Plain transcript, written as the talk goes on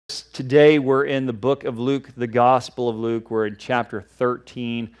Today we're in the book of Luke, the Gospel of Luke. We're in chapter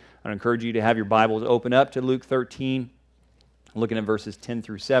 13. I encourage you to have your Bibles open up to Luke 13, looking at verses 10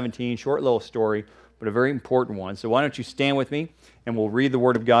 through 17. Short little story, but a very important one. So why don't you stand with me, and we'll read the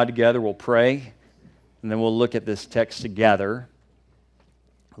Word of God together. We'll pray, and then we'll look at this text together.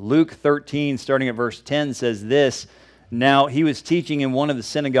 Luke 13, starting at verse 10, says this: Now he was teaching in one of the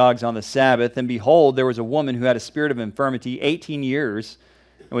synagogues on the Sabbath, and behold, there was a woman who had a spirit of infirmity 18 years,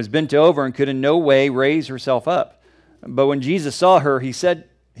 and was bent over and could in no way raise herself up. But when Jesus saw her,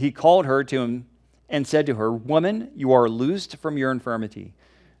 he called her to him and said to her, Woman, you are loosed from your infirmity.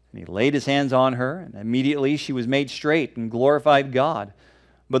 And he laid his hands on her, and immediately she was made straight and glorified God.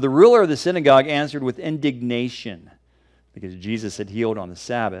 But the ruler of the synagogue answered with indignation, because Jesus had healed on the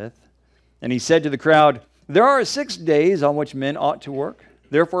Sabbath. And he said to the crowd, There are 6 days on which men ought to work.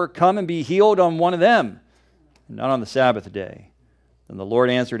 Therefore come and be healed on one of them, and not on the Sabbath day. And the Lord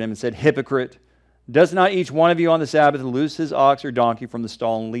answered him and said, Hypocrite, does not each one of you on the Sabbath loose his ox or donkey from the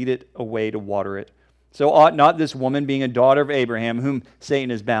stall and lead it away to water it? So ought not this woman, being a daughter of Abraham, whom Satan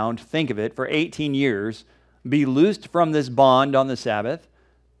has bound, think of it, for 18 years, be loosed from this bond on the Sabbath?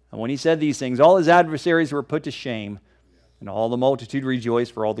 And when he said these things, all his adversaries were put to shame, and all the multitude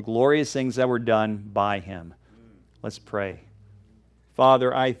rejoiced for all the glorious things that were done by him. Let's pray.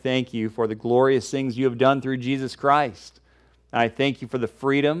 Father, I thank you for the glorious things you have done through Jesus Christ. I thank you for the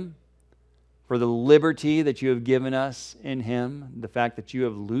freedom, for the liberty that you have given us in him, the fact that you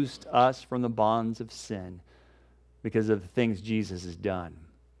have loosed us from the bonds of sin because of the things Jesus has done.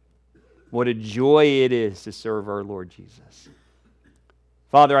 What a joy it is to serve our Lord Jesus.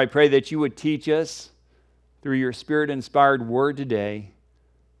 Father, I pray that you would teach us through your Spirit-inspired word today.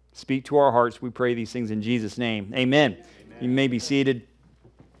 Speak to our hearts. We pray these things in Jesus' name. Amen. You may be seated.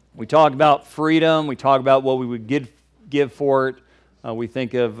 We talk about freedom. We talk about what we would give for it. We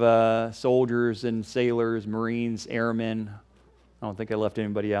think of soldiers and sailors, Marines, airmen. I don't think I left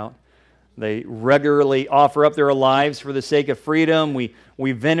anybody out. They regularly offer up their lives for the sake of freedom.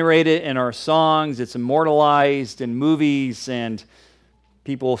 We venerate it in our songs. It's immortalized in movies, and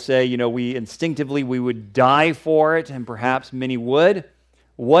people say, we instinctively would die for it, and perhaps many would.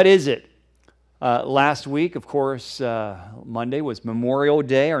 What is it? Last week, of course, Monday was Memorial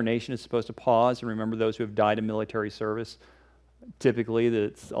Day. Our nation is supposed to pause and remember those who have died in military service. Typically,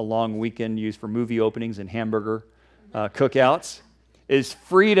 it's a long weekend used for movie openings and hamburger cookouts. Is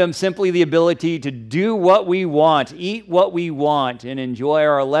freedom simply the ability to do what we want, eat what we want, and enjoy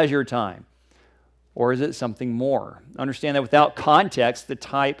our leisure time? Or is it something more? Understand that without context, the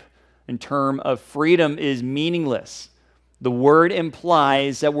type and term of freedom is meaningless. The word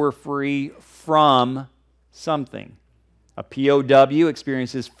implies that we're free from something. A POW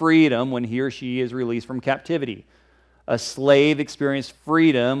experiences freedom when he or she is released from captivity. A slave experiences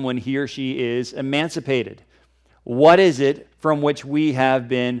freedom when he or she is emancipated. What is it from which we have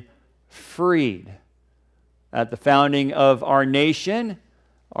been freed? At the founding of our nation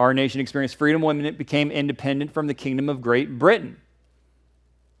experienced freedom when it became independent from the Kingdom of Great Britain.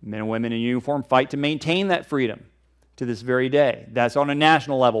 Men and women in uniform fight to maintain that freedom to this very day. That's on a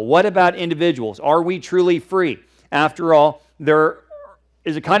national level. What about individuals? Are we truly free? After all, there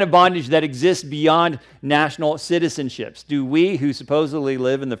is a kind of bondage that exists beyond national citizenships. Do we, who supposedly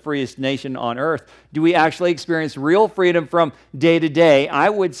live in the freest nation on earth, do we actually experience real freedom from day to day? I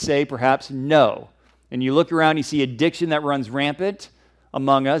would say perhaps no. And you look around, you see addiction that runs rampant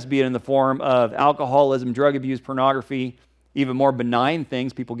among us, be it in the form of alcoholism, drug abuse, pornography, even more benign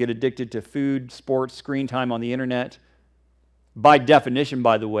things. People get addicted to food, sports, screen time on the internet. By definition,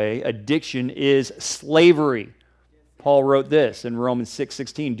 by the way, addiction is slavery. Paul wrote this in Romans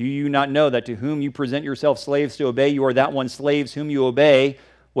 6:16. Do you not know that to whom you present yourselves slaves to obey, you are that one slaves whom you obey,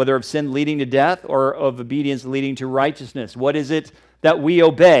 whether of sin leading to death or of obedience leading to righteousness? What is it that we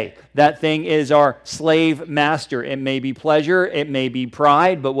obey? That thing is our slave master. It may be pleasure, it may be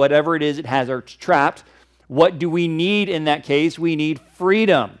pride, but whatever it is, it has us trapped. What do we need in that case? We need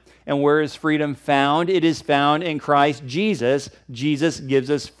freedom. And where is freedom found? It is found in Christ Jesus. Jesus gives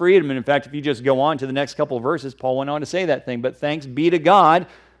us freedom. And in fact, if you just go on to the next couple of verses, Paul went on to say that thing. But thanks be to God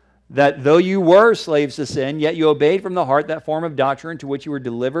that though you were slaves to sin, yet you obeyed from the heart that form of doctrine to which you were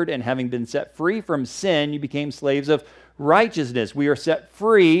delivered, and having been set free from sin, you became slaves of righteousness. We are set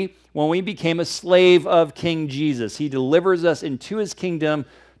free when we became a slave of King Jesus. He delivers us into his kingdom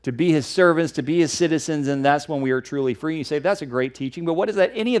to be his servants, to be his citizens, and that's when we are truly free. And you say, that's a great teaching, but what does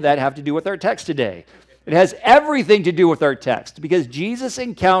any of that have to do with our text today? It has everything to do with our text, because Jesus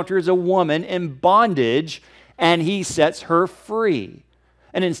encounters a woman in bondage, and he sets her free.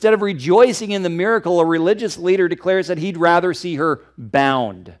 And instead of rejoicing in the miracle, a religious leader declares that he'd rather see her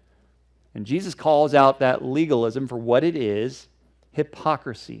bound. And Jesus calls out that legalism for what it is,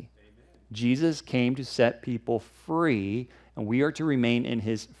 hypocrisy. Jesus came to set people free, and we are to remain in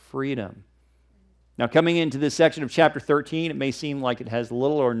his freedom. Now, coming into this section of chapter 13, it may seem like it has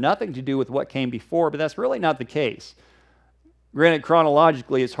little or nothing to do with what came before, but that's really not the case. Granted,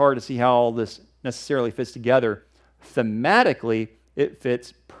 chronologically, it's hard to see how all this necessarily fits together. Thematically, it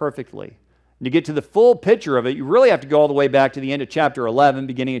fits perfectly. And to get to the full picture of it, you really have to go all the way back to the end of chapter 11,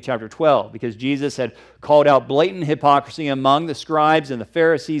 beginning of chapter 12, because Jesus had called out blatant hypocrisy among the scribes and the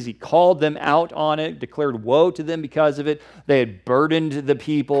Pharisees. He called them out on it, declared woe to them because of it. They had burdened the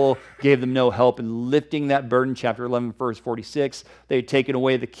people, gave them no help in lifting that burden. Chapter 11, verse 46, they had taken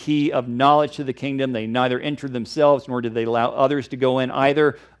away the key of knowledge to the kingdom. They neither entered themselves, nor did they allow others to go in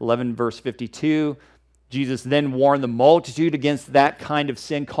either. 11, verse 52. Jesus then warned the multitude against that kind of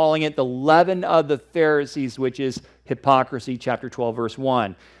sin, calling it the leaven of the Pharisees, which is hypocrisy, chapter 12, verse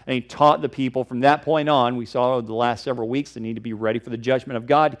 1. And he taught the people from that point on, we saw over the last several weeks, they need to be ready for the judgment of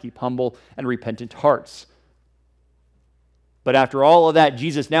God, to keep humble and repentant hearts. But after all of that,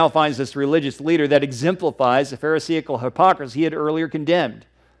 Jesus now finds this religious leader that exemplifies the Pharisaical hypocrisy he had earlier condemned.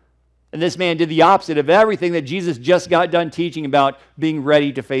 And this man did the opposite of everything that Jesus just got done teaching about being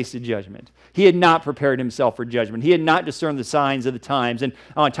ready to face the judgment. He had not prepared himself for judgment. He had not discerned the signs of the times. And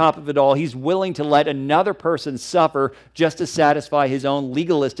on top of it all, he's willing to let another person suffer just to satisfy his own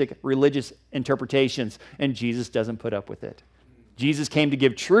legalistic religious interpretations. And Jesus doesn't put up with it. Jesus came to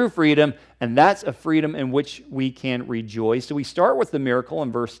give true freedom, and that's a freedom in which we can rejoice. So we start with the miracle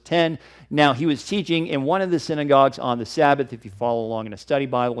in verse 10. Now, he was teaching in one of the synagogues on the Sabbath. If you follow along in a study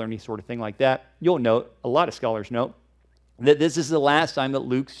Bible or any sort of thing like that, you'll note, a lot of scholars note, that this is the last time that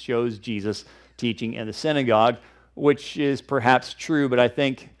Luke shows Jesus teaching in the synagogue, which is perhaps true, but I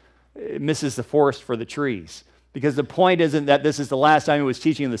think it misses the forest for the trees. Because the point isn't that this is the last time he was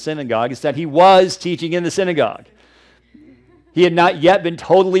teaching in the synagogue, it's that he was teaching in the synagogue. He had not yet been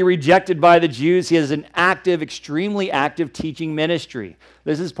totally rejected by the Jews. He has an active, extremely active teaching ministry.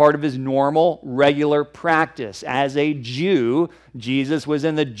 This is part of his normal, regular practice. As a Jew, Jesus was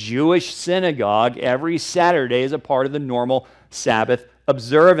in the Jewish synagogue every Saturday as a part of the normal Sabbath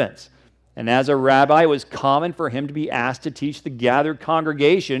observance. And as a rabbi, it was common for him to be asked to teach the gathered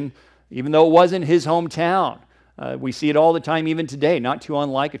congregation, even though it wasn't his hometown. We see it all the time even today, not too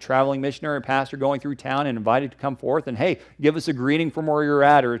unlike a traveling missionary or pastor going through town and invited to come forth and, hey, give us a greeting from where you're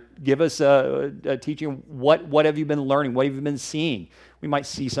at, or give us a teaching, what have you been learning, what have you been seeing? We might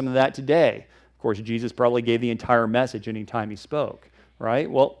see some of that today. Of course, Jesus probably gave the entire message anytime he spoke, right?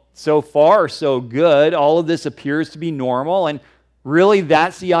 Well, so far, so good. All of this appears to be normal, and really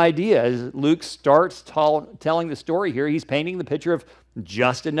that's the idea. As Luke starts telling the story here, he's painting the picture of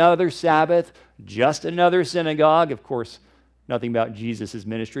just another Sabbath, just another synagogue. Of course, nothing about Jesus'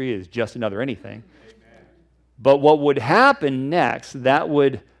 ministry is just another anything. Amen. But what would happen next, that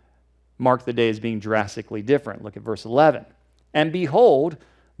would mark the day as being drastically different. Look at verse 11. And behold,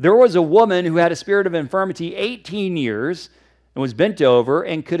 there was a woman who had a spirit of infirmity 18 years and was bent over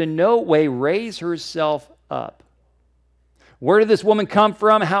and could in no way raise herself up. Where did this woman come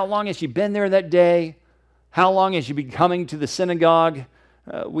from? How long has she been there that day? How long has she been coming to the synagogue?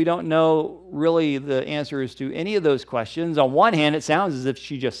 We don't know really the answers to any of those questions. On one hand, it sounds as if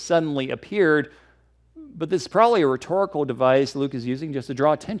she just suddenly appeared, but this is probably a rhetorical device Luke is using just to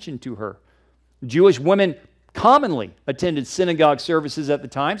draw attention to her. Jewish women commonly attended synagogue services at the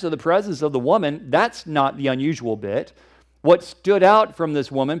time, so the presence of the woman, that's not the unusual bit. What stood out from this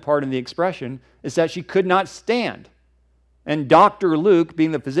woman, pardon the expression, is that she could not stand. And Dr. Luke,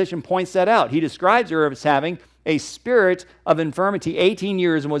 being the physician, points that out. He describes her as having a spirit of infirmity, 18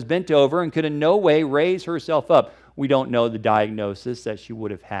 years, and was bent over and could in no way raise herself up. We don't know the diagnosis that she would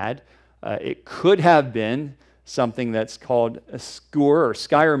have had. It could have been something that's called a scour or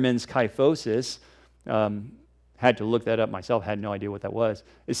Scheyermann's kyphosis. Had to look that up myself, had no idea what that was.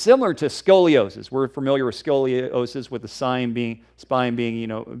 It's similar to scoliosis. We're familiar with scoliosis, with the spine being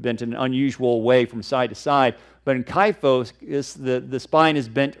bent in an unusual way from side to side. But in kyphosis, the spine is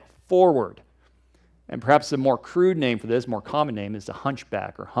bent forward. And perhaps the more crude name for this, more common name, is the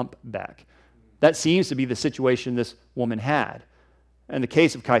hunchback or humpback. That seems to be the situation this woman had. In the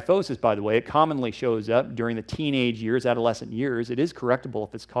case of kyphosis, by the way, it commonly shows up during the teenage years, adolescent years. It is correctable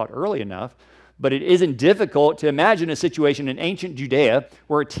if it's caught early enough, but it isn't difficult to imagine a situation in ancient Judea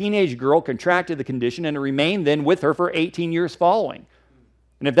where a teenage girl contracted the condition and it remained then with her for 18 years following.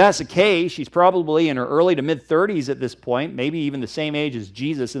 And if that's the case, she's probably in her early to mid-30s at this point, maybe even the same age as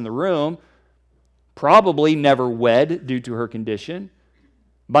Jesus in the room, probably never wed due to her condition.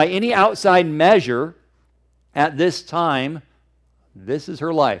 By any outside measure, at this time, this is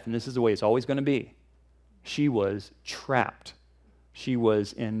her life, and this is the way it's always going to be. She was trapped. She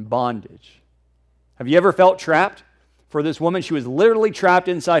was in bondage. Have you ever felt trapped? For this woman, she was literally trapped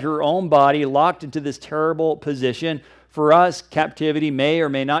inside her own body, locked into this terrible position. For us, captivity may or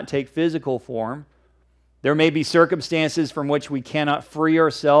may not take physical form. There may be circumstances from which we cannot free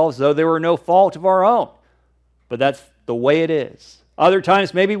ourselves, though there were no fault of our own. But that's the way it is. Other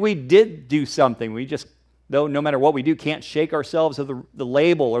times, maybe we did do something. We just, though no matter what we do, can't shake ourselves of the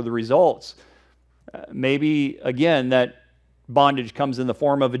label or the results. Maybe, again, that bondage comes in the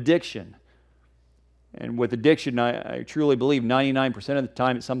form of addiction. And with addiction, I truly believe 99% of the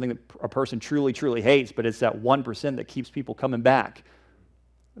time it's something that a person truly, truly hates, but it's that 1% that keeps people coming back.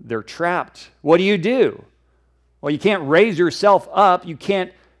 They're trapped. What do? Well, you can't raise yourself up. You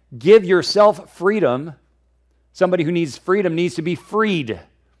can't give yourself freedom. Somebody who needs freedom needs to be freed.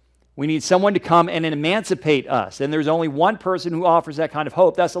 We need someone to come and emancipate us. And there's only one person who offers that kind of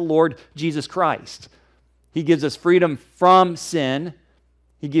hope. That's the Lord Jesus Christ. He gives us freedom from sin.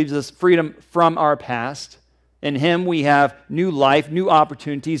 He gives us freedom from our past. In Him we have new life, new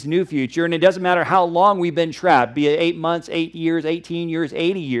opportunities, new future. And it doesn't matter how long we've been trapped, be it 8 months, 8 years, 18 years,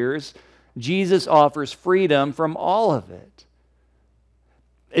 80 years, Jesus offers freedom from all of it.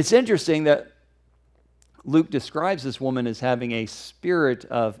 It's interesting that Luke describes this woman as having a spirit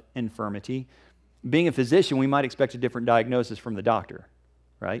of infirmity. Being a physician, we might expect a different diagnosis from the doctor,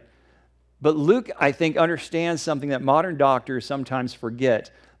 right? But Luke, I think, understands something that modern doctors sometimes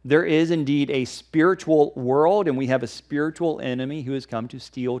forget. There is indeed a spiritual world, and we have a spiritual enemy who has come to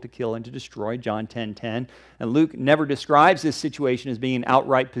steal, to kill, and to destroy, John 10:10. And Luke never describes this situation as being an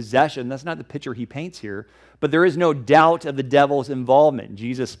outright possession. That's not the picture he paints here. But there is no doubt of the devil's involvement.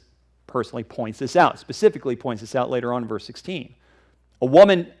 Jesus personally points this out, specifically points this out later on in verse 16. A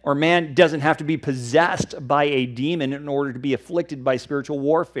woman or man doesn't have to be possessed by a demon in order to be afflicted by spiritual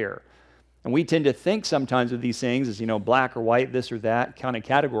warfare. And we tend to think sometimes of these things as, black or white, this or that kind of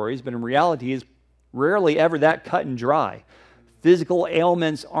categories, but in reality it's rarely ever that cut and dry. Physical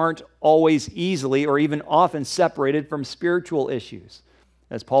ailments aren't always easily or even often separated from spiritual issues.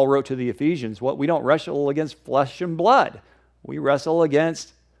 As Paul wrote to the Ephesians, we don't wrestle against flesh and blood. We wrestle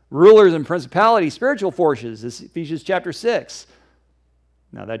against rulers and principalities, spiritual forces. This is Ephesians chapter 6.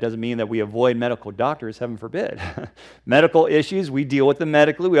 Now, that doesn't mean that we avoid medical doctors, heaven forbid. Medical issues, we deal with them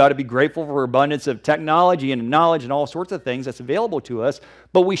medically. We ought to be grateful for abundance of technology and knowledge and all sorts of things that's available to us.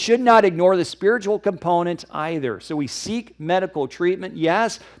 But we should not ignore the spiritual component either. So we seek medical treatment,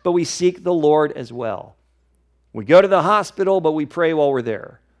 yes, but we seek the Lord as well. We go to the hospital, but we pray while we're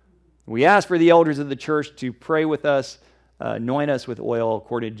there. We ask for the elders of the church to pray with us, anoint us with oil,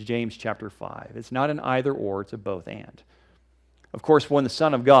 according to James chapter 5. It's not an either or, it's a both and. Of course, when the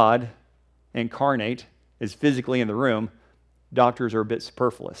Son of God incarnate is physically in the room, doctors are a bit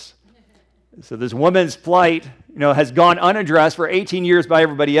superfluous. So this woman's plight, has gone unaddressed for 18 years by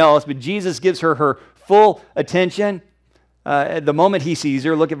everybody else, but Jesus gives her her full attention at the moment he sees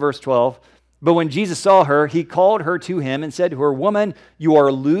her. Look at verse 12. But when Jesus saw her, he called her to him and said to her, "Woman, you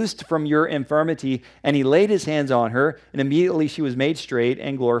are loosed from your infirmity." And he laid his hands on her, and immediately she was made straight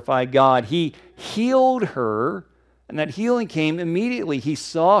and glorified God. He healed her. And that healing came immediately. He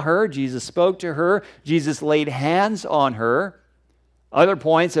saw her. Jesus spoke to her. Jesus laid hands on her. Other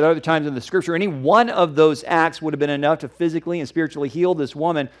points at other times in the Scripture, any one of those acts would have been enough to physically and spiritually heal this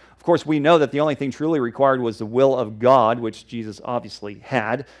woman. Of course, we know that the only thing truly required was the will of God, which Jesus obviously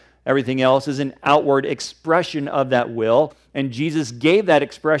had. Everything else is an outward expression of that will, and Jesus gave that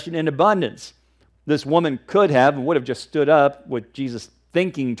expression in abundance. This woman could have and would have just stood up with Jesus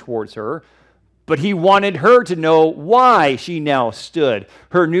thinking towards her, but he wanted her to know why she now stood.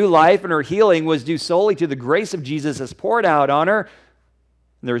 Her new life and her healing was due solely to the grace of Jesus as poured out on her.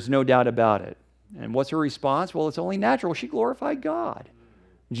 There's no doubt about it. And what's her response? Well, it's only natural. She glorified God.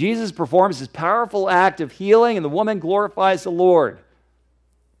 Jesus performs this powerful act of healing, and the woman glorifies the Lord.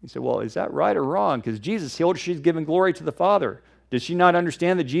 You say, well, is that right or wrong? Because Jesus healed, she's given glory to the Father. Does she not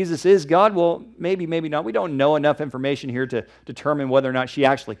understand that Jesus is God? Well, maybe not. We don't know enough information here to determine whether or not she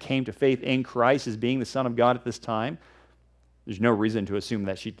actually came to faith in Christ as being the Son of God at this time. There's no reason to assume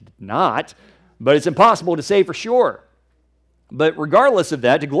that she did not, but it's impossible to say for sure. But regardless of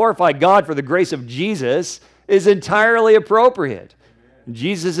that, to glorify God for the grace of Jesus is entirely appropriate.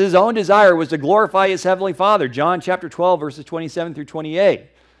 Jesus' own desire was to glorify his heavenly Father. John chapter 12, verses 27 through 28.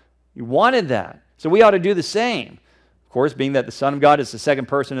 He wanted that. So we ought to do the same. Of course, being that the Son of God is the second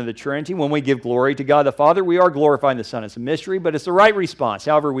person of the Trinity, when we give glory to God the Father, we are glorifying the Son. It's a mystery, but it's the right response,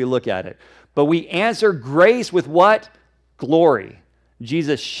 however we look at it. But we answer grace with what? Glory.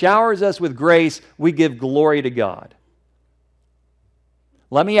 Jesus showers us with grace, we give glory to God.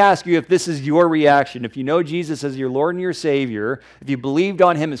 Let me ask you if this is your reaction. If you know Jesus as your Lord and your Savior, if you believed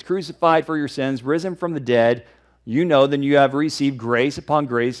on Him as crucified for your sins, risen from the dead, you know then you have received grace upon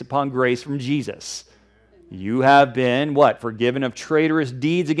grace upon grace from Jesus. You have been, what? Forgiven of traitorous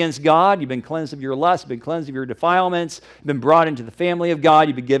deeds against God. You've been cleansed of your lust. You've been cleansed of your defilements. You've been brought into the family of God.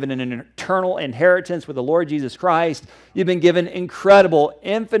 You've been given an eternal inheritance with the Lord Jesus Christ. You've been given incredible,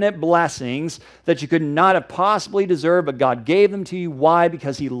 infinite blessings that you could not have possibly deserved, but God gave them to you. Why?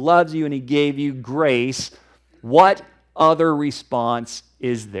 Because He loves you and He gave you grace. What other response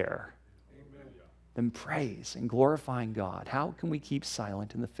is there than praise and glorifying God? How can we keep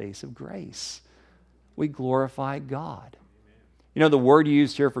silent in the face of grace? We glorify God. You know, the word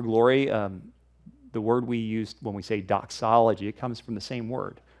used here for glory, the word we use when we say doxology, it comes from the same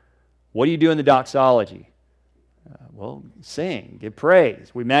word. What do you do in the doxology? Well, sing, give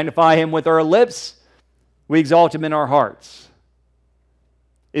praise. We magnify Him with our lips. We exalt Him in our hearts.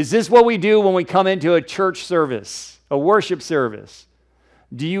 Is this what we do when we come into a church service, a worship service?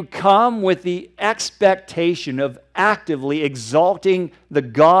 Do you come with the expectation of actively exalting the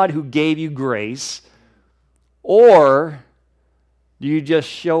God who gave you grace? Or do you just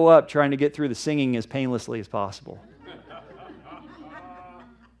show up trying to get through the singing as painlessly as possible?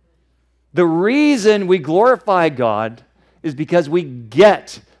 The reason we glorify God is because we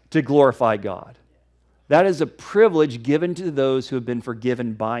get to glorify God. That is a privilege given to those who have been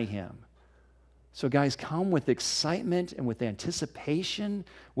forgiven by Him. So guys, come with excitement and with anticipation,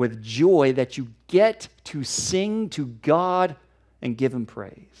 with joy that you get to sing to God and give Him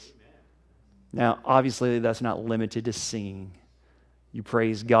praise. Now, obviously, that's not limited to singing. You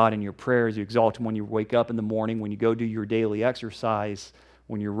praise God in your prayers. You exalt Him when you wake up in the morning, when you go do your daily exercise,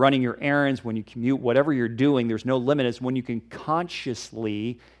 when you're running your errands, when you commute, whatever you're doing, there's no limit. It's when you can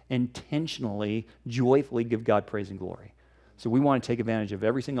consciously, intentionally, joyfully give God praise and glory. So we want to take advantage of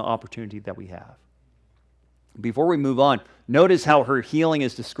every single opportunity that we have. Before we move on, notice how her healing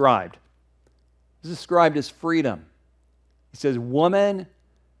is described. It's described as freedom. He says, "Woman,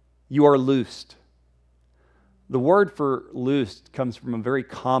 you are loosed." The word for loosed comes from a very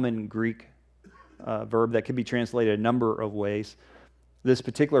common Greek verb that can be translated a number of ways. This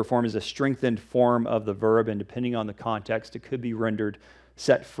particular form is a strengthened form of the verb, and depending on the context, it could be rendered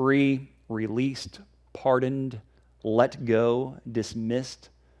set free, released, pardoned, let go, dismissed.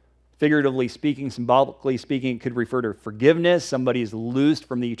 Figuratively speaking, symbolically speaking, it could refer to forgiveness. Somebody is loosed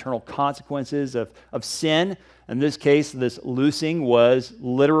from the eternal consequences of sin. In this case, this loosing was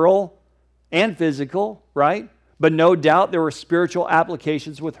literal and physical, right? But no doubt there were spiritual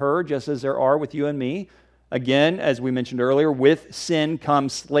applications with her, just as there are with you and me. Again, as we mentioned earlier, with sin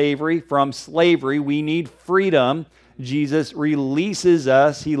comes slavery. From slavery, we need freedom. Jesus releases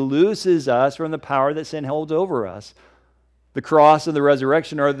us. He looses us from the power that sin holds over us. The cross and the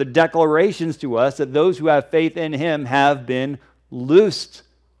resurrection are the declarations to us that those who have faith in Him have been loosed.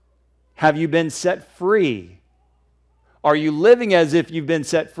 Have you been set free? Are you living as if you've been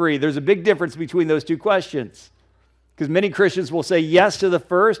set free? There's a big difference between those two questions. Because many Christians will say yes to the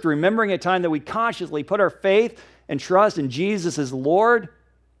first, remembering a time that we consciously put our faith and trust in Jesus as Lord.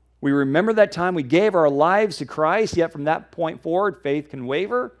 We remember that time we gave our lives to Christ, yet from that point forward, faith can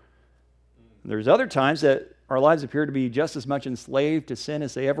waver. There's other times that our lives appear to be just as much enslaved to sin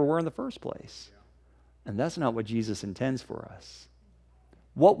as they ever were in the first place. And that's not what Jesus intends for us.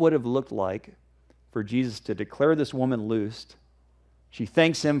 What would have looked like for Jesus to declare this woman loosed? She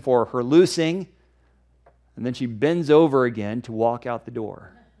thanks Him for her loosing, and then she bends over again to walk out the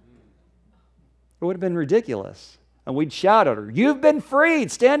door. It would have been ridiculous. And we'd shout at her, "You've been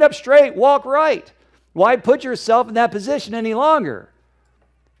freed. Stand up straight. Walk right. Why put yourself in that position any longer?"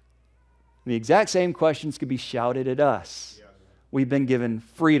 The exact same questions could be shouted at us. We've been given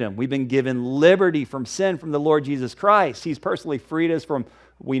freedom. We've been given liberty from sin from the Lord Jesus Christ. He's personally freed us from,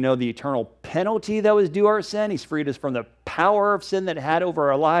 we know, the eternal penalty that was due our sin. He's freed us from the power of sin that it had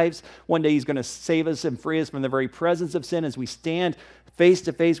over our lives. One day He's going to save us and free us from the very presence of sin as we stand face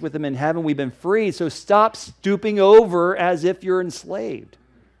to face with Him in heaven. We've been freed. So stop stooping over as if you're enslaved.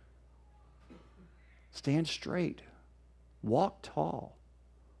 Stand straight. Walk tall.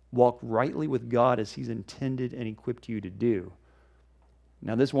 Walk rightly with God as He's intended and equipped you to do.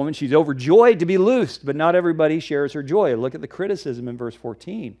 Now this woman, she's overjoyed to be loosed, but not everybody shares her joy. Look at the criticism in verse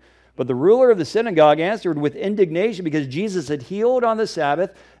 14. But the ruler of the synagogue answered with indignation because Jesus had healed on the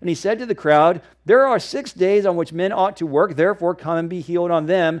Sabbath, and he said to the crowd, "There are 6 days on which men ought to work, therefore come and be healed on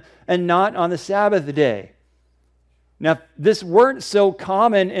them, and not on the Sabbath day." Now, this weren't so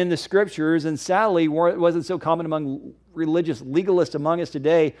common in the Scriptures, and sadly, it wasn't so common among religious legalist among us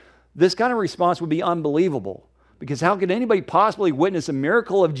today, this kind of response would be unbelievable. Because how could anybody possibly witness a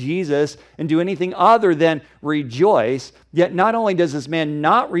miracle of Jesus and do anything other than rejoice? Yet not only does this man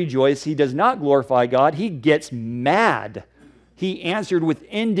not rejoice, he does not glorify God, he gets mad. He answered with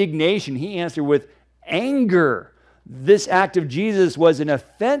indignation. He answered with anger. This act of Jesus was an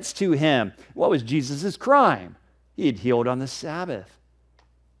offense to him. What was Jesus' crime? He had healed on the Sabbath.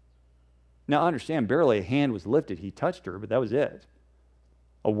 Now understand, barely a hand was lifted. He touched her, but that was it.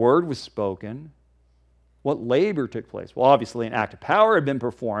 A word was spoken. What labor took place? Well, obviously an act of power had been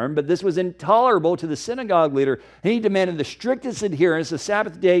performed, but this was intolerable to the synagogue leader, and he demanded the strictest adherence to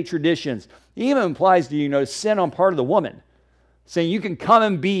Sabbath day traditions. He even implies to sin on part of the woman, saying you can come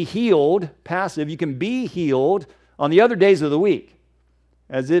and be healed, passive, you can be healed on the other days of the week,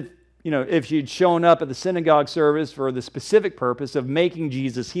 as if if she'd shown up at the synagogue service for the specific purpose of making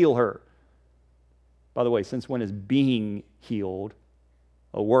Jesus heal her. By the way, since when is being healed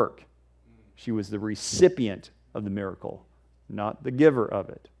a work? She was the recipient of the miracle, not the giver of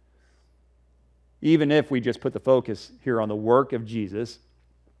it. Even if we just put the focus here on the work of Jesus,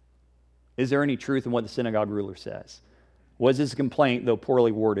 is there any truth in what the synagogue ruler says? Was his complaint, though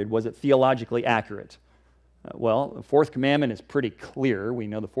poorly worded, was it theologically accurate? Well, the fourth commandment is pretty clear. We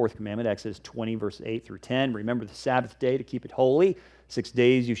know the fourth commandment, Exodus 20, verses 8 through 10. Remember the Sabbath day to keep it holy. 6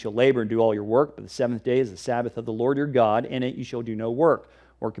 days you shall labor and do all your work, but the seventh day is the Sabbath of the Lord your God. In it you shall do no work.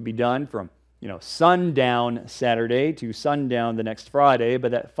 Work can be done from sundown Saturday to sundown the next Friday,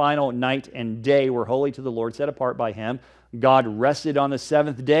 but that final night and day were holy to the Lord, set apart by him. God rested on the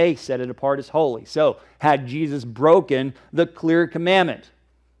seventh day, set it apart as holy. So, had Jesus broken the clear commandment?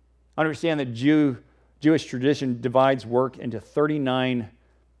 Understand that Jewish tradition divides work into 39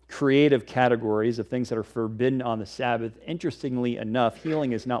 creative categories of things that are forbidden on the Sabbath. Interestingly enough,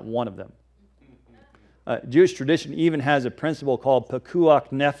 healing is not one of them. Jewish tradition even has a principle called pekuach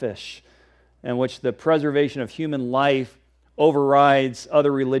nefesh, in which the preservation of human life overrides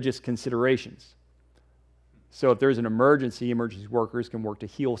other religious considerations. So if there's an emergency workers can work to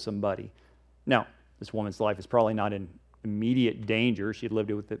heal somebody. Now, this woman's life is probably not in immediate danger. She had lived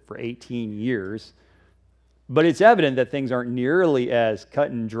with it for 18 years. But it's evident that things aren't nearly as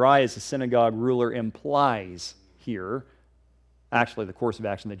cut and dry as the synagogue ruler implies here. Actually, the course of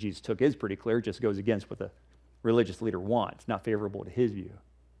action that Jesus took is pretty clear. It just goes against what the religious leader wants. Not favorable to his view.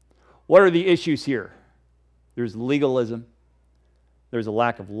 What are the issues here? There's legalism, there's a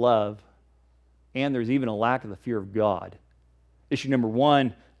lack of love, and there's even a lack of the fear of God. Issue number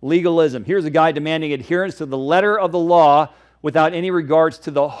one, legalism. Here's a guy demanding adherence to the letter of the law without any regards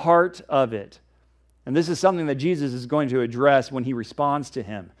to the heart of it. And this is something that Jesus is going to address when he responds to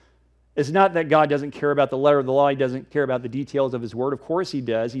him. It's not that God doesn't care about the letter of the law, he doesn't care about the details of his word. Of course he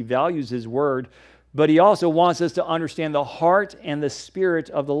does. He values his word. But he also wants us to understand the heart and the spirit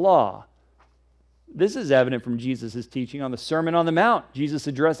of the law. This is evident from Jesus' teaching on the Sermon on the Mount. Jesus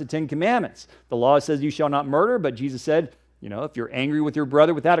addressed the 10 Commandments. The law says you shall not murder, but Jesus said, if you're angry with your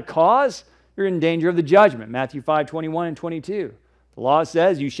brother without a cause, you're in danger of the judgment. Matthew 5:21 and 22. The law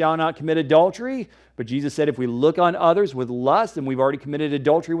says you shall not commit adultery, but Jesus said if we look on others with lust, then we've already committed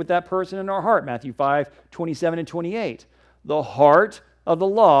adultery with that person in our heart. Matthew 5:27 and 28. The heart of the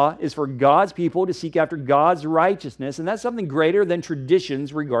law is for God's people to seek after God's righteousness, and that's something greater than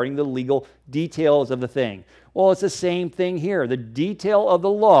traditions regarding the legal details of the thing. Well, it's the same thing here. The detail of the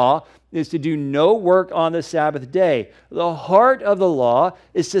law is to do no work on the Sabbath day. The heart of the law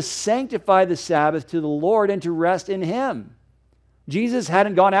is to sanctify the Sabbath to the Lord and to rest in him. Jesus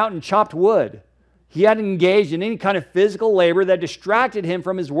hadn't gone out and chopped wood. He hadn't engaged in any kind of physical labor that distracted him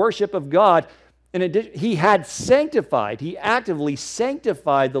from his worship of God. In addition, he had he actively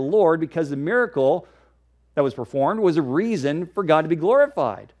sanctified the Lord because the miracle that was performed was a reason for God to be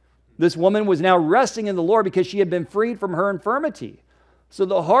glorified. This woman was now resting in the Lord because she had been freed from her infirmity. So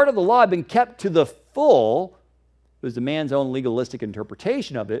the heart of the law had been kept to the full. It was the man's own legalistic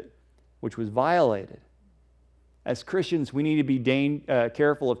interpretation of it, which was violated. As Christians, we need to be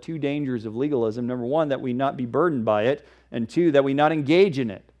careful of two dangers of legalism. Number one, that we not be burdened by it, and two, that we not engage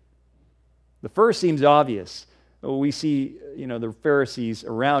in it. The first seems obvious. We see, the Pharisees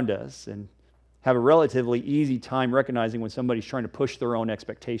around us and have a relatively easy time recognizing when somebody's trying to push their own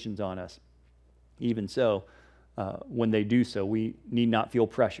expectations on us. Even so, when they do so, we need not feel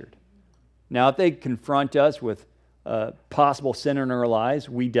pressured. Now, if they confront us with possible sin in our lives,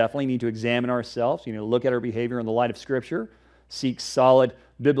 we definitely need to examine ourselves, look at our behavior in the light of Scripture, seek solid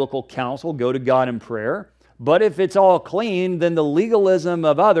biblical counsel, go to God in prayer. But if it's all clean, then the legalism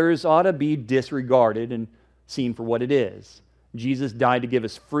of others ought to be disregarded and seen for what it is. Jesus died to give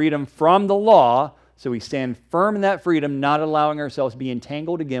us freedom from the law So we stand firm in that freedom, not allowing ourselves to be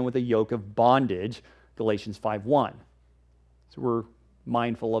entangled again with a yoke of bondage, Galatians 5:1. So we're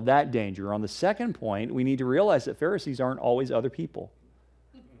mindful of that danger. On the second point, we need to realize that Pharisees aren't always other people.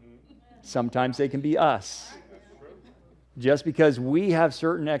 Sometimes they can be us. Just because we have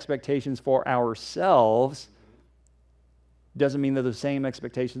certain expectations for ourselves doesn't mean that the same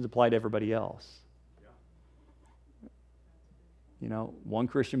expectations apply to everybody else. You know, one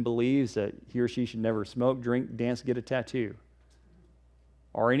Christian believes that he or she should never smoke, drink, dance, get a tattoo.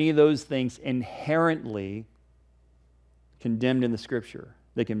 Are any of those things inherently condemned in the Scripture?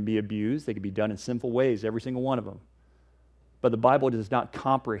 They can be abused. They can be done in sinful ways, every single one of them. But the Bible does not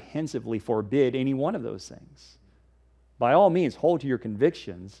comprehensively forbid any one of those things. By all means, hold to your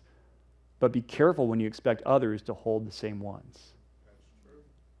convictions, but be careful when you expect others to hold the same ones.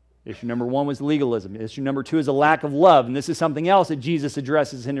 Issue number one was legalism. Issue number two is a lack of love. And this is something else that Jesus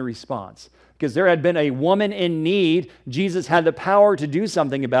addresses in a response. Because there had been a woman in need. Jesus had the power to do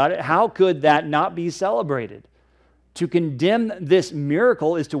something about it. How could that not be celebrated? To condemn this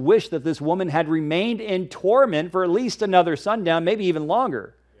miracle is to wish that this woman had remained in torment for at least another sundown, maybe even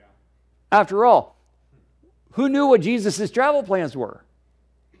longer. Yeah. After all, who knew what Jesus' travel plans were?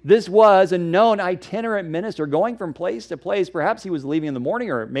 This was a known itinerant minister going from place to place. Perhaps he was leaving in the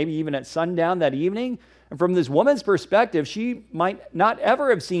morning or maybe even at sundown that evening. And from this woman's perspective, she might not ever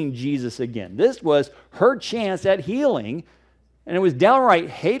have seen Jesus again. This was her chance at healing. And it was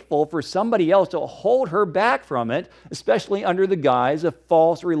downright hateful for somebody else to hold her back from it, especially under the guise of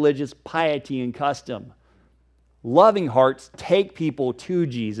false religious piety and custom. Loving hearts take people to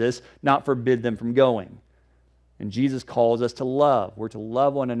Jesus, not forbid them from going. And Jesus calls us to love. We're to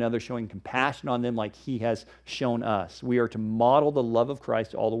love one another, showing compassion on them like he has shown us. We are to model the love of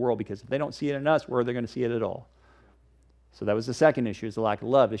Christ to all the world, because if they don't see it in us, where are they going to see it at all? So that was the second issue, is the lack of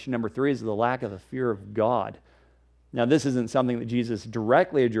love. Issue number three is the lack of the fear of God. Now, this isn't something that Jesus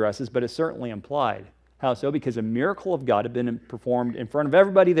directly addresses, but it's certainly implied. How so? Because a miracle of God had been performed in front of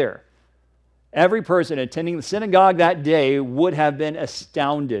everybody there. Every person attending the synagogue that day would have been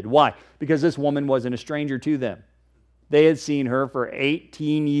astounded. Why? Because this woman wasn't a stranger to them. They had seen her for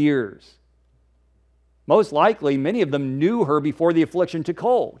 18 years. Most likely, many of them knew her before the affliction took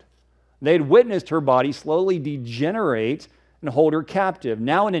hold. They had witnessed her body slowly degenerate and hold her captive.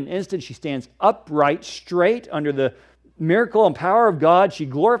 Now, in an instant, she stands upright, straight under the miracle and power of God. She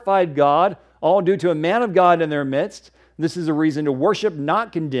glorified God, all due to a man of God in their midst. This is a reason to worship,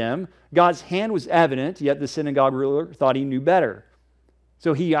 not condemn. God's hand was evident, yet the synagogue ruler thought he knew better.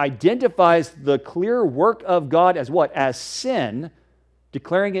 So he identifies the clear work of God as what? As sin,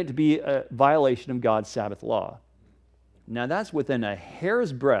 declaring it to be a violation of God's Sabbath law. Now that's within a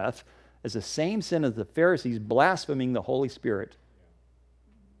hair's breadth as the same sin as the Pharisees blaspheming the Holy Spirit,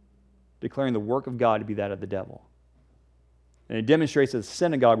 declaring the work of God to be that of the devil. And it demonstrates that the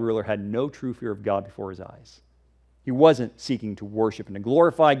synagogue ruler had no true fear of God before his eyes. He wasn't seeking to worship and to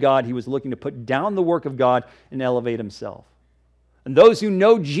glorify God. He was looking to put down the work of God and elevate himself. And those who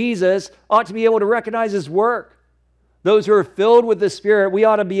know Jesus ought to be able to recognize his work. Those who are filled with the Spirit, we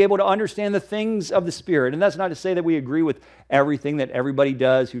ought to be able to understand the things of the Spirit. And that's not to say that we agree with everything that everybody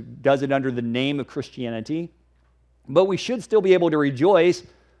does who does it under the name of Christianity. But we should still be able to rejoice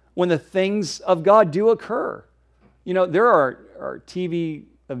when the things of God do occur. You know, there are TV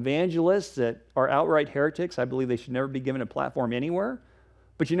evangelists that are outright heretics. I believe they should never be given a platform anywhere.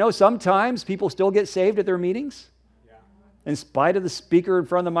 But you know, sometimes people still get saved at their meetings. In spite of the speaker in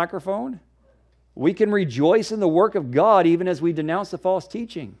front of the microphone. We can rejoice in the work of God even as we denounce the false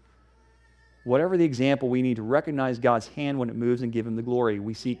teaching. Whatever the example, we need to recognize God's hand when it moves and give him the glory.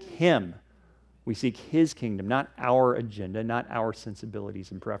 We seek him. We seek his kingdom, not our agenda, not our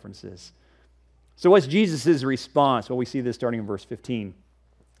sensibilities and preferences. So what's Jesus' response? Well, we see this starting in verse 15.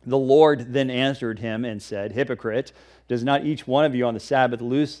 The Lord then answered him and said, "Hypocrite, does not each one of you on the Sabbath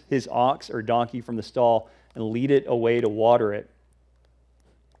loose his ox or donkey from the stall and lead it away to water it?"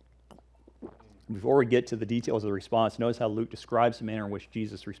 Before we get to the details of the response, notice how Luke describes the manner in which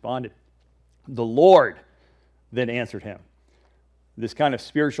Jesus responded. The Lord then answered him. This kind of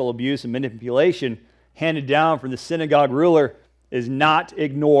spiritual abuse and manipulation handed down from the synagogue ruler is not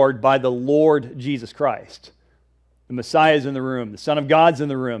ignored by the Lord Jesus Christ. The Messiah is in the room. The Son of God's in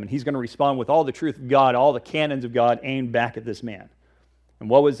the room. And he's going to respond with all the truth of God, all the canons of God aimed back at this man. And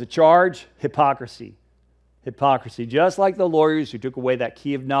what was the charge? Hypocrisy. Hypocrisy. Just like the lawyers who took away that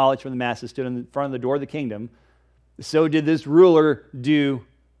key of knowledge from the masses stood in front of the door of the kingdom, so did this ruler do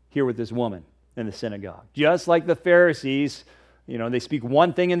here with this woman in the synagogue. Just like the Pharisees, they speak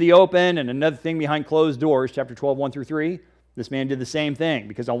one thing in the open and another thing behind closed doors, chapter 12, 1 through 3. This man did the same thing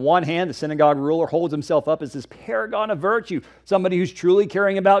because on one hand, the synagogue ruler holds himself up as this paragon of virtue, somebody who's truly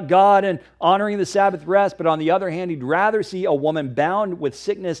caring about God and honoring the Sabbath rest. But on the other hand, he'd rather see a woman bound with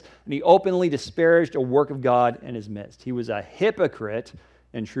sickness, and he openly disparaged a work of God in his midst. He was a hypocrite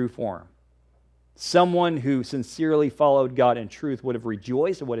in true form. Someone who sincerely followed God in truth would have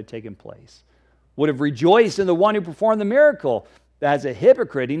rejoiced in what had taken place, would have rejoiced in the one who performed the miracle. As a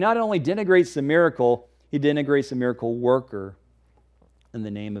hypocrite, he not only denigrates the miracle, he denigrates the miracle worker in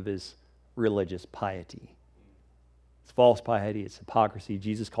the name of his religious piety. It's false piety, it's hypocrisy.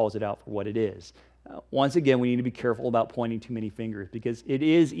 Jesus calls it out for what it is. Once again, we need to be careful about pointing too many fingers because it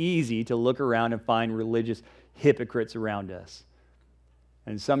is easy to look around and find religious hypocrites around us.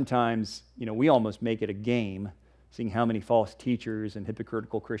 And sometimes, we almost make it a game, seeing how many false teachers and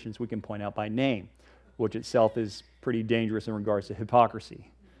hypocritical Christians we can point out by name, which itself is pretty dangerous in regards to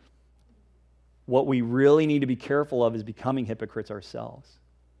hypocrisy. What we really need to be careful of is becoming hypocrites ourselves.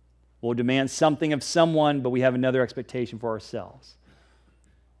 We'll demand something of someone, but we have another expectation for ourselves.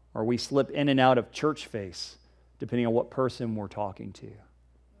 Or we slip in and out of church face, depending on what person we're talking to.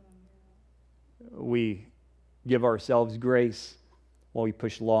 We give ourselves grace while we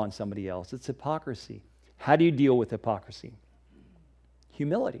push law on somebody else. It's hypocrisy. How do you deal with hypocrisy?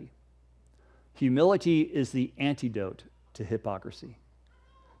 Humility. Humility is the antidote to hypocrisy.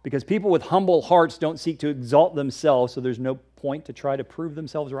 Because people with humble hearts don't seek to exalt themselves, so there's no point to try to prove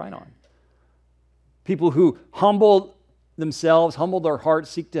themselves right on. People who humble themselves, humble their hearts,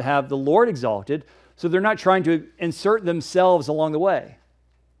 seek to have the Lord exalted, so they're not trying to insert themselves along the way.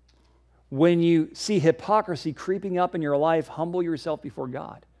 When you see hypocrisy creeping up in your life, humble yourself before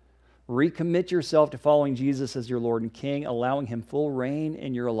God. Recommit yourself to following Jesus as your Lord and King, allowing Him full reign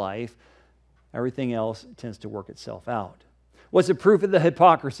in your life. Everything else tends to work itself out. What's the proof of the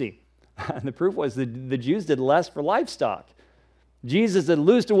hypocrisy? The proof was the Jews did less for livestock. Jesus had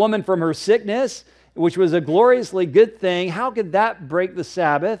loosed a woman from her sickness, which was a gloriously good thing. How could that break the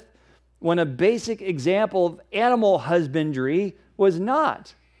Sabbath when a basic example of animal husbandry was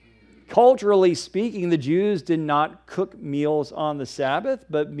not? Culturally speaking, the Jews did not cook meals on the Sabbath,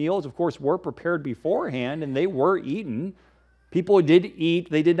 but meals, of course, were prepared beforehand and they were eaten. People did eat.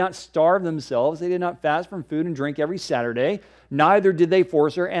 They did not starve themselves. They did not fast from food and drink every Saturday. Neither did they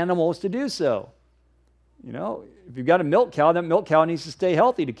force their animals to do so. If you've got a milk cow, that milk cow needs to stay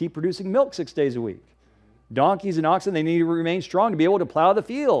healthy to keep producing milk 6 days a week. Donkeys and oxen, they need to remain strong to be able to plow the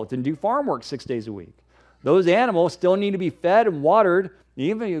fields and do farm work 6 days a week. Those animals still need to be fed and watered.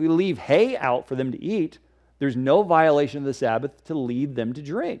 Even if you leave hay out for them to eat, there's no violation of the Sabbath to lead them to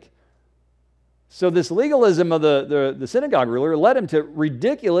drink. So this legalism of the synagogue ruler led him to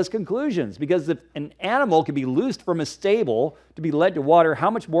ridiculous conclusions, because if an animal could be loosed from a stable to be led to water,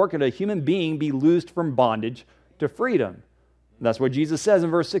 how much more could a human being be loosed from bondage to freedom? And that's what Jesus says in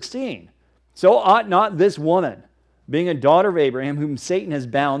verse 16. So ought not this woman, being a daughter of Abraham, whom Satan has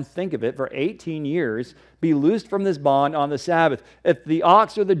bound, think of it, for 18 years, be loosed from this bond on the Sabbath? If the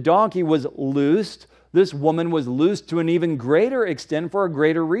ox or the donkey was loosed, this woman was loosed to an even greater extent for a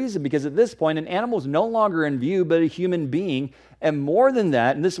greater reason, because at this point, an animal is no longer in view, but a human being. And more than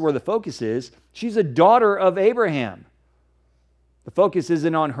that, and this is where the focus is, she's a daughter of Abraham. The focus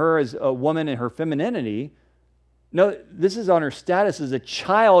isn't on her as a woman and her femininity. No, this is on her status as a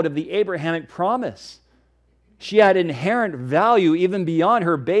child of the Abrahamic promise. She had inherent value even beyond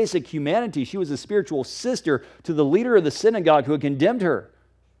her basic humanity. She was a spiritual sister to the leader of the synagogue who had condemned her.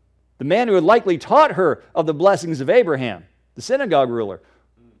 The man who had likely taught her of the blessings of Abraham, the synagogue ruler,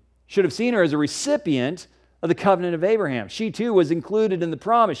 should have seen her as a recipient of the covenant of Abraham. She too was included in the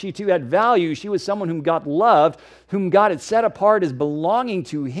promise. She too had value. She was someone whom God loved, whom God had set apart as belonging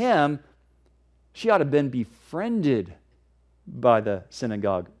to Him. She ought to have been befriended by the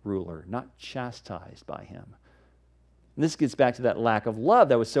synagogue ruler, not chastised by him. And this gets back to that lack of love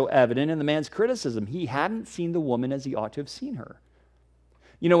that was so evident in the man's criticism. He hadn't seen the woman as he ought to have seen her.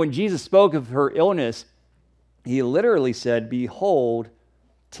 When Jesus spoke of her illness, He literally said, behold,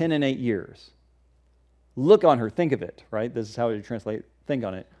 10 and 8 years. Look on her. Think of it, right? This is how you translate, think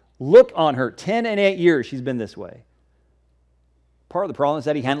on it. Look on her. 10 and 8 years she's been this way. Part of the problem is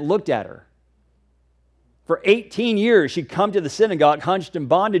that He hadn't looked at her. For 18 years, she'd come to the synagogue, hunched in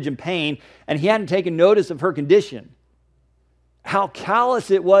bondage and pain, and He hadn't taken notice of her condition. How callous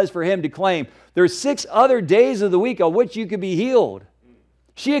it was for Him to claim, there's 6 other days of the week on which you could be healed.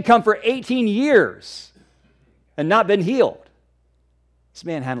 She had come for 18 years and not been healed. This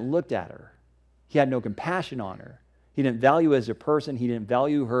man hadn't looked at her. He had no compassion on her. He didn't value her as a person. He didn't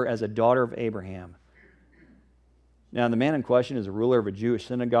value her as a daughter of Abraham. Now, the man in question is a ruler of a Jewish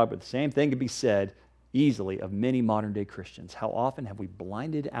synagogue, but the same thing could be said easily of many modern-day Christians. How often have we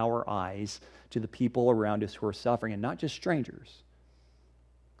blinded our eyes to the people around us who are suffering, and not just strangers,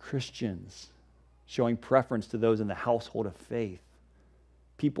 Christians, showing preference to those in the household of faith,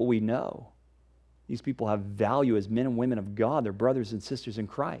 people we know. These people have value as men and women of God. They're brothers and sisters in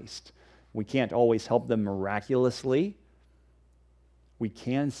Christ. We can't always help them miraculously. We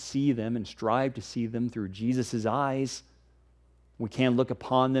can see them and strive to see them through Jesus' eyes. We can look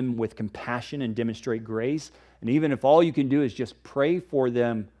upon them with compassion and demonstrate grace. And even if all you can do is just pray for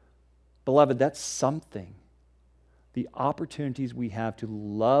them, beloved, that's something. The opportunities we have to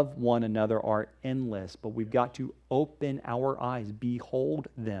love one another are endless, but we've got to open our eyes, behold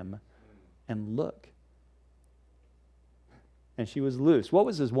them, and look. And she was loose. What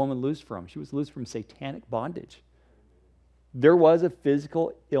was this woman loose from? She was loose from satanic bondage. There was a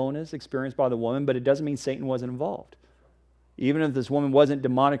physical illness experienced by the woman, but it doesn't mean Satan wasn't involved. Even if this woman wasn't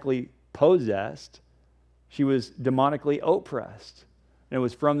demonically possessed, she was demonically oppressed. And it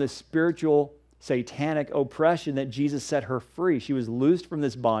was from this spiritual satanic oppression that Jesus set her free. She was loosed from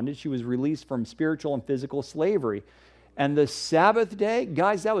this bondage. She was released from spiritual and physical slavery. And the Sabbath day,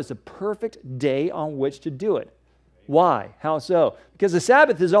 guys, that was the perfect day on which to do it. Why? How so? Because the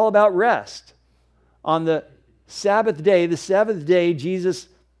Sabbath is all about rest. On the Sabbath day, the seventh day, Jesus,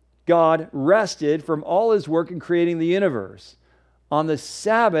 God, rested from all his work in creating the universe. On the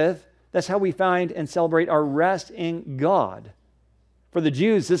Sabbath, that's how we find and celebrate our rest in God. For the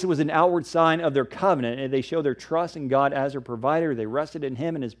Jews, this was an outward sign of their covenant, and they show their trust in God as their provider. They rested in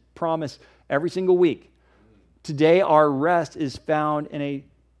him and his promise every single week. Today, our rest is found in a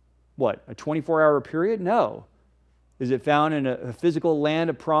 24-hour period? No. Is it found in a physical land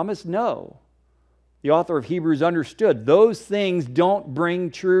of promise? No. The author of Hebrews understood those things don't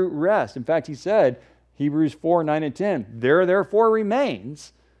bring true rest. In fact, he said, Hebrews 4, 9 and 10, there therefore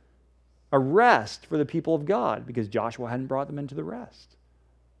remains a rest for the people of God, because Joshua hadn't brought them into the rest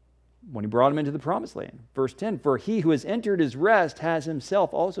when he brought them into the promised land. Verse 10, for he who has entered his rest has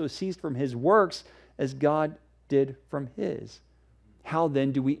himself also ceased from his works as God did from his. How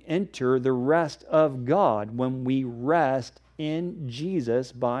then do we enter the rest of God? When we rest in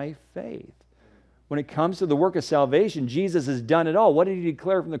Jesus by faith. When it comes to the work of salvation, Jesus has done it all. What did he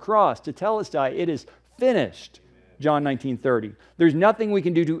declare from the cross? Tetelestai, it is finished. John 19:30. There's nothing we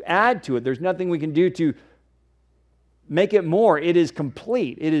can do to add to it. There's nothing we can do to make it more. It is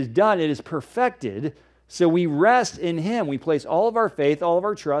complete. It is done. It is perfected. So we rest in him. We place all of our faith, all of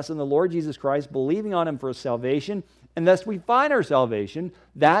our trust in the Lord Jesus Christ, believing on him for salvation, and thus we find our salvation.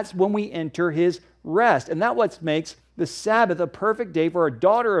 That's when we enter his rest. And that's what makes the Sabbath a perfect day for a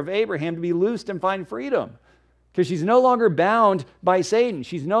daughter of Abraham to be loosed and find freedom. Because she's no longer bound by Satan.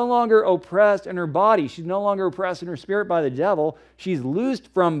 She's no longer oppressed in her body. She's no longer oppressed in her spirit by the devil. She's loosed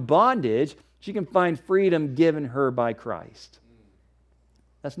from bondage. She can find freedom given her by Christ.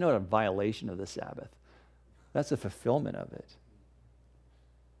 That's not a violation of the Sabbath. That's a fulfillment of it.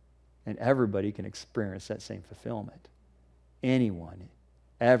 And everybody can experience that same fulfillment. Anyone,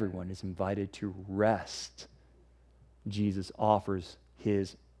 everyone is invited to rest. Jesus offers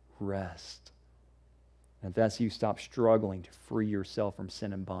his rest. And if that's you, stop struggling to free yourself from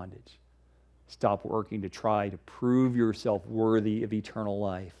sin and bondage. Stop working to try to prove yourself worthy of eternal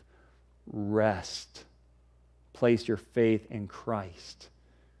life. Rest. Place your faith in Christ.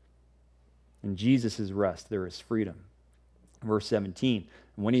 In Jesus' rest, there is freedom. Verse 17,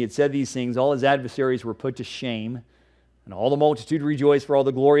 and when he had said these things, all his adversaries were put to shame, and all the multitude rejoiced for all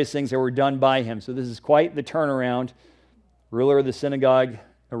the glorious things that were done by him. So this is quite the turnaround. Ruler of the synagogue,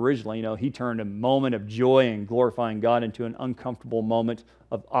 originally, he turned a moment of joy and glorifying God into an uncomfortable moment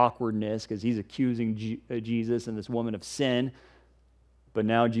of awkwardness because he's accusing Jesus and this woman of sin. But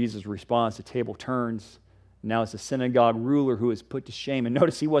now Jesus responds, the table turns. Now it's the synagogue ruler who is put to shame. And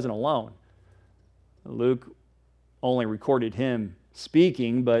notice he wasn't alone. Luke only recorded him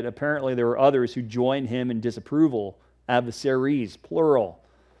speaking, but apparently there were others who joined him in disapproval, adversaries, plural.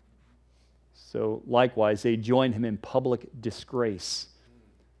 So likewise, they joined him in public disgrace.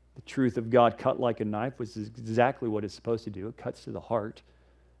 The truth of God cut like a knife was exactly what it's supposed to do. It cuts to the heart.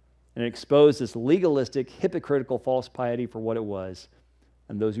 And it exposed this legalistic, hypocritical false piety for what it was.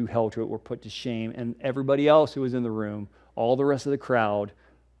 And those who held to it were put to shame. And everybody else who was in the room, all the rest of the crowd,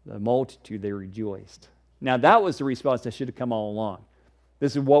 the multitude, they rejoiced. Now that was the response that should have come all along.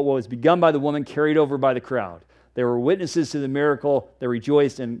 This is what was begun by the woman, carried over by the crowd. They were witnesses to the miracle. They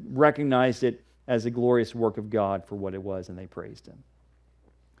rejoiced and recognized it as a glorious work of God for what it was, and they praised him.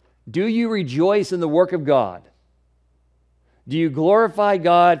 Do you rejoice in the work of God? Do you glorify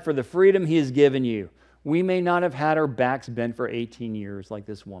God for the freedom he has given you? We may not have had our backs bent for 18 years like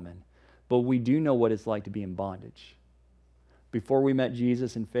this woman, but we do know what it's like to be in bondage. Before we met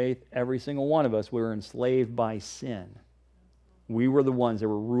Jesus in faith, every single one of us, we were enslaved by sin. We were the ones that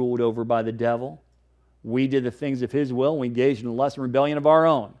were ruled over by the devil. We did the things of his will, and we engaged in a lust and rebellion of our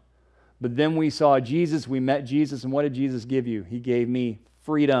own. But then we saw Jesus, we met Jesus, and what did Jesus give you? He gave me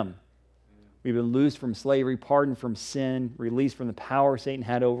freedom. We've been loosed from slavery, pardoned from sin, released from the power Satan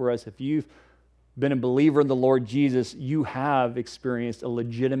had over us. If you've been a believer in the Lord Jesus, you have experienced a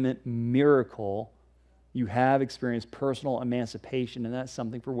legitimate miracle. You have experienced personal emancipation, and that's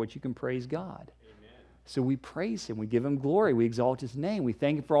something for which you can praise God. Amen. So we praise him. We give him glory. We exalt his name. We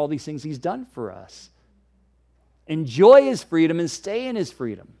thank him for all these things he's done for us. Enjoy his freedom and stay in his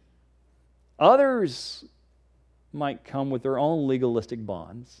freedom. Others might come with their own legalistic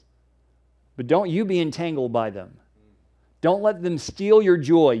bonds, but don't you be entangled by them. Don't let them steal your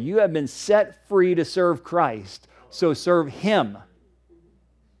joy. You have been set free to serve Christ, so serve him,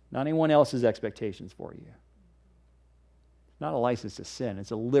 not anyone else's expectations for you. It's not a license to sin. It's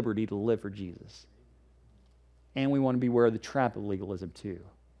a liberty to live for Jesus. And we want to beware of the trap of legalism too.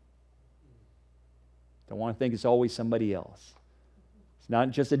 Don't want to think it's always somebody else. It's not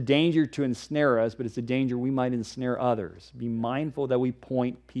just a danger to ensnare us, but it's a danger we might ensnare others. Be mindful that we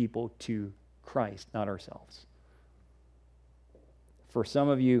point people to Christ, not ourselves. For some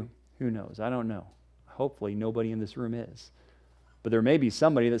of you, who knows? I don't know. Hopefully nobody in this room is. But there may be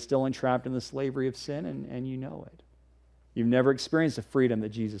somebody that's still entrapped in the slavery of sin, and you know it. You've never experienced the freedom that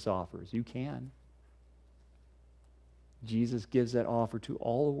Jesus offers. You can. Jesus gives that offer to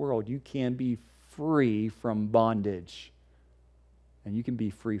all the world. You can be free from bondage, and you can be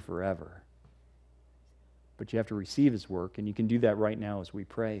free forever. But you have to receive his work, and you can do that right now as we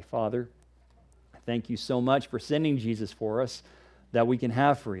pray. Father, thank you so much for sending Jesus for us, that we can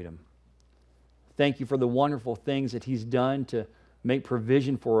have freedom. Thank you for the wonderful things that he's done to make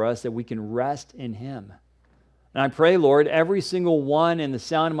provision for us, that we can rest in him. And I pray, Lord, every single one in the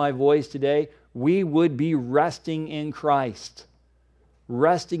sound of my voice today, we would be resting in Christ,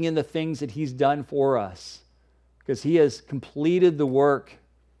 resting in the things that he's done for us, because he has completed the work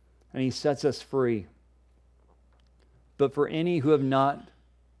and he sets us free. But for any who have not,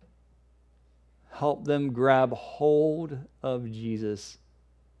 help them grab hold of Jesus.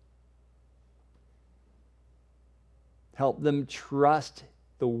 Help them trust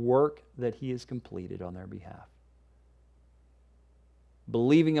the work that he has completed on their behalf.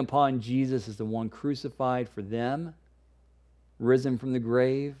 Believing upon Jesus as the one crucified for them, risen from the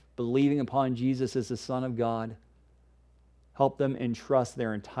grave, believing upon Jesus as the Son of God, help them entrust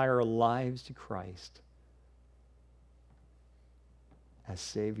their entire lives to Christ as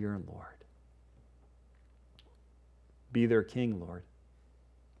Savior and Lord. Be their King, Lord,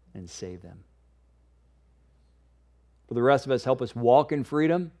 and save them. For the rest of us, help us walk in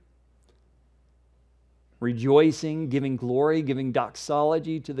freedom, rejoicing, giving glory, giving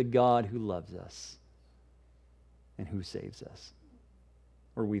doxology to the God who loves us and who saves us.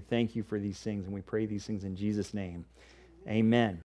 Lord, we thank you for these things, and we pray these things in Jesus' name. Amen.